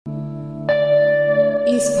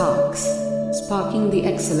eSparks, sparking the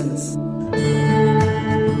excellence.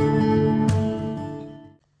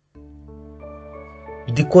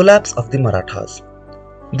 The collapse of the Marathas.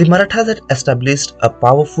 The Marathas had established a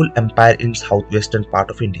powerful empire in southwestern part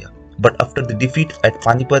of India, but after the defeat at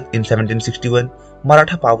Panipat in 1761,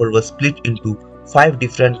 Maratha power was split into 5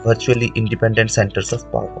 different virtually independent centers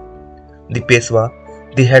of power. The Peshwa,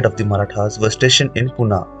 the head of the Marathas, was stationed in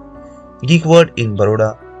Pune, Gaikwad in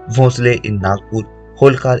Baroda, Bhosle in Nagpur,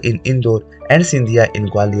 Holkar in Indore, and Sindhia in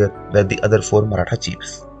Gwalior were the other 4 Maratha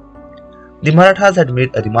chiefs. The Marathas had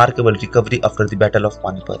made a remarkable recovery after the Battle of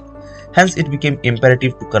Panipat. Hence, it became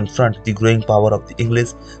imperative to confront the growing power of the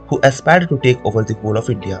English, who aspired to take over the whole of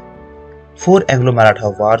India. 4 Anglo-Maratha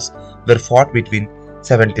wars were fought between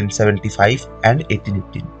 1775 and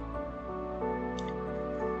 1818.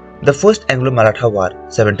 The First Anglo-Maratha War,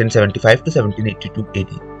 1775 to 1782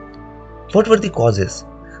 AD. What were the causes?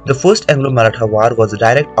 The First Anglo-Maratha War was a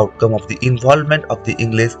direct outcome of the involvement of the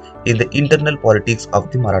English in the internal politics of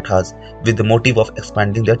the Marathas with the motive of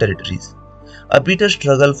expanding their territories. A bitter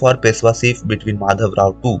struggle for Peshwaship between Madhav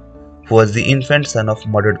Rao II, who was the infant son of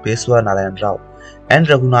murdered Peshwa Narayan Rao, and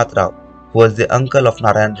Raghunath Rao, who was the uncle of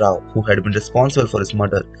Narayan Rao who had been responsible for his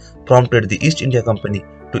murder, prompted the East India Company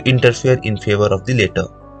to interfere in favor of the latter.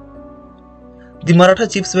 The Maratha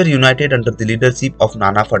chiefs were united under the leadership of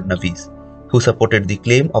Nana Fadnavis, who supported the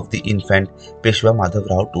claim of the infant Peshwa Madhav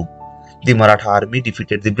Rao II. The Maratha army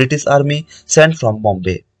defeated the British army sent from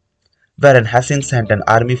Bombay, wherein Hastings sent an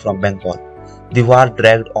army from Bengal. The war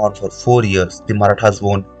dragged on for 4 years. The Marathas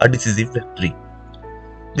won a decisive victory.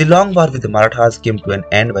 The long war with the Marathas came to an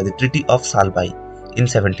end by the Treaty of Salbai in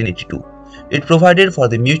 1782. It provided for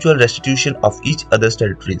the mutual restitution of each other's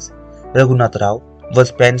territories. Raghunath Rao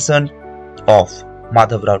was pensioned off.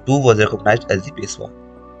 Madhav Rao II was recognized as the Peshwa.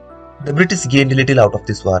 The British gained little out of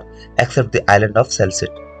this war, except the island of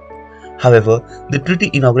Salsette. However, the treaty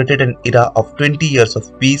inaugurated an era of 20 years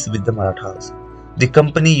of peace with the Marathas. The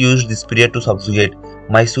company used this period to subjugate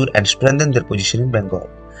Mysore and strengthen their position in Bengal,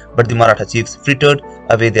 but the Maratha chiefs frittered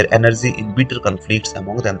away their energy in bitter conflicts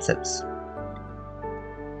among themselves.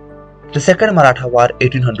 The Second Maratha War,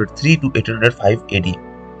 1803 to 1805 AD.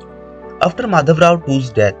 After Madhav Rao II's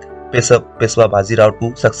death, Peshwa Bajirao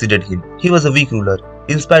II succeeded him. He was a weak ruler.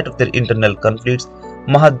 In spite of their internal conflicts,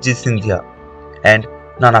 Mahatji Sindhia and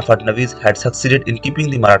Nana Fadnavis had succeeded in keeping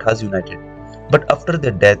the Marathas united. But after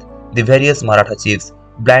their death, the various Maratha chiefs,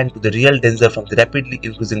 blind to the real danger from the rapidly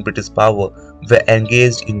increasing British power, were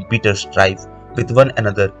engaged in bitter strife with one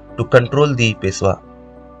another to control the Peshwa.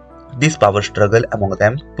 This power struggle among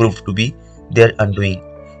them proved to be their undoing.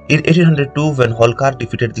 In 1802, when Holkar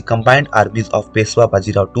defeated the combined armies of Peshwa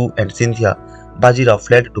Bajirao II and Sindhia, Bajirao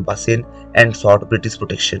fled to Bassein and sought British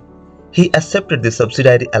protection. He accepted the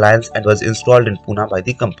subsidiary alliance and was installed in Pune by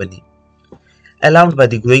the company. Alarmed by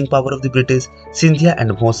the growing power of the British, Sindhia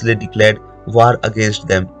and Bhosle declared war against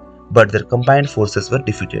them, but their combined forces were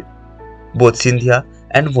defeated. Both Sindhia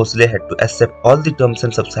and Bhosle had to accept all the terms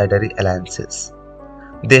and subsidiary alliances.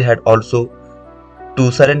 They had also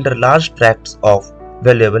to surrender large tracts of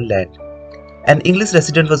valuable land. An English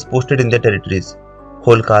resident was posted in their territories.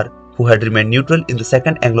 Holkar, who had remained neutral in the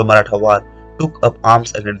Second Anglo-Maratha War, took up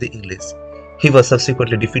arms against the English. He was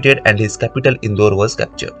subsequently defeated and his capital Indore was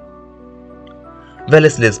captured.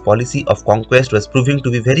 Wellesley's policy of conquest was proving to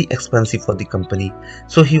be very expensive for the company,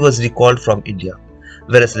 so he was recalled from India.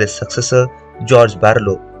 Wellesley's successor, George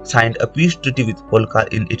Barlow, signed a peace treaty with Holkar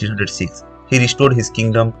in 1806. He restored his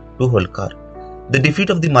kingdom to Holkar. The defeat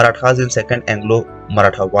of the Marathas in Second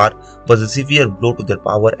Anglo-Maratha War was a severe blow to their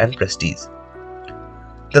power and prestige.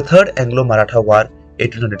 The Third Anglo-Maratha War,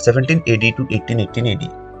 1817 AD to 1818 AD.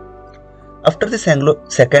 After the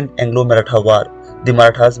Second Anglo-Maratha War, the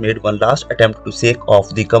Marathas made one last attempt to shake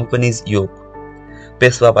off the company's yoke.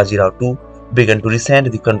 Peshwa Bajirao II began to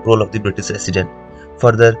resent the control of the British resident.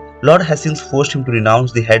 Further, Lord Hastings forced him to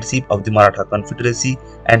renounce the headship of the Maratha Confederacy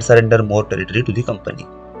and surrender more territory to the company.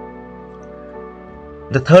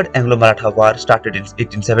 The Third Anglo-Maratha War started in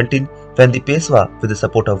 1817 when the Peshwa, with the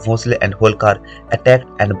support of Bhosle and Holkar, attacked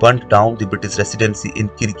and burnt down the British residency in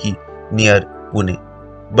Kirki near Pune.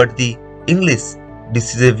 But the English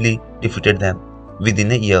decisively defeated them.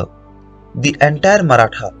 Within a year, the entire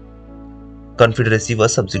Maratha Confederacy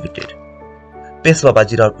was subjugated. Peshwa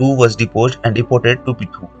Bajirao II was deposed and deported to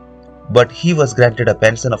Pithu, but he was granted a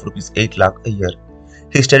pension of Rs 8 lakh a year.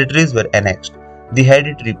 His territories were annexed. The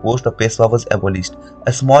hereditary post of Peshwa was abolished.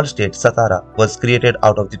 A small state, Satara, was created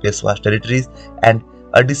out of the Peshwa's territories and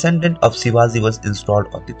a descendant of Shivaji was installed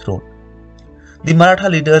on the throne. The Maratha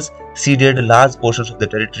leaders ceded large portions of the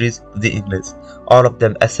territories to the English. All of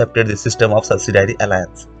them accepted the system of subsidiary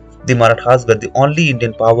alliance. The Marathas were the only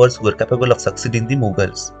Indian powers who were capable of succeeding the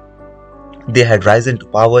Mughals. They had risen to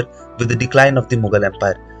power with the decline of the Mughal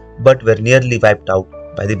Empire, but were nearly wiped out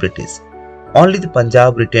by the British. Only the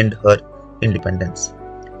Punjab retained her independence.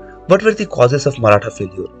 What were the causes of Maratha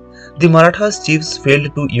failure? The Marathas' chiefs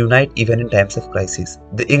failed to unite even in times of crisis.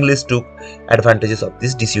 The English took advantages of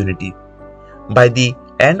this disunity. By the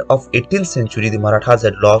end of 18th century, the Marathas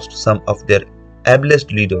had lost some of their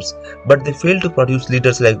ablest leaders, but they failed to produce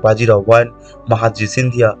leaders like Bajirao I, Mahatji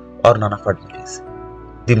Sindhia, or Nana Fadnavis.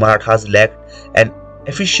 The Marathas lacked an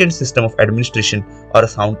efficient system of administration or a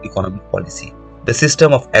sound economic policy. The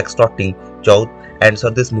system of extorting Chaud and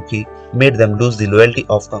Sardeshmukhi made them lose the loyalty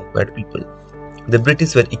of conquered people. The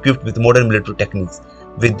British were equipped with modern military techniques.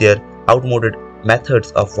 With their outmoded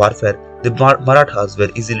methods of warfare, the Marathas were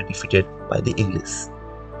easily defeated by the English.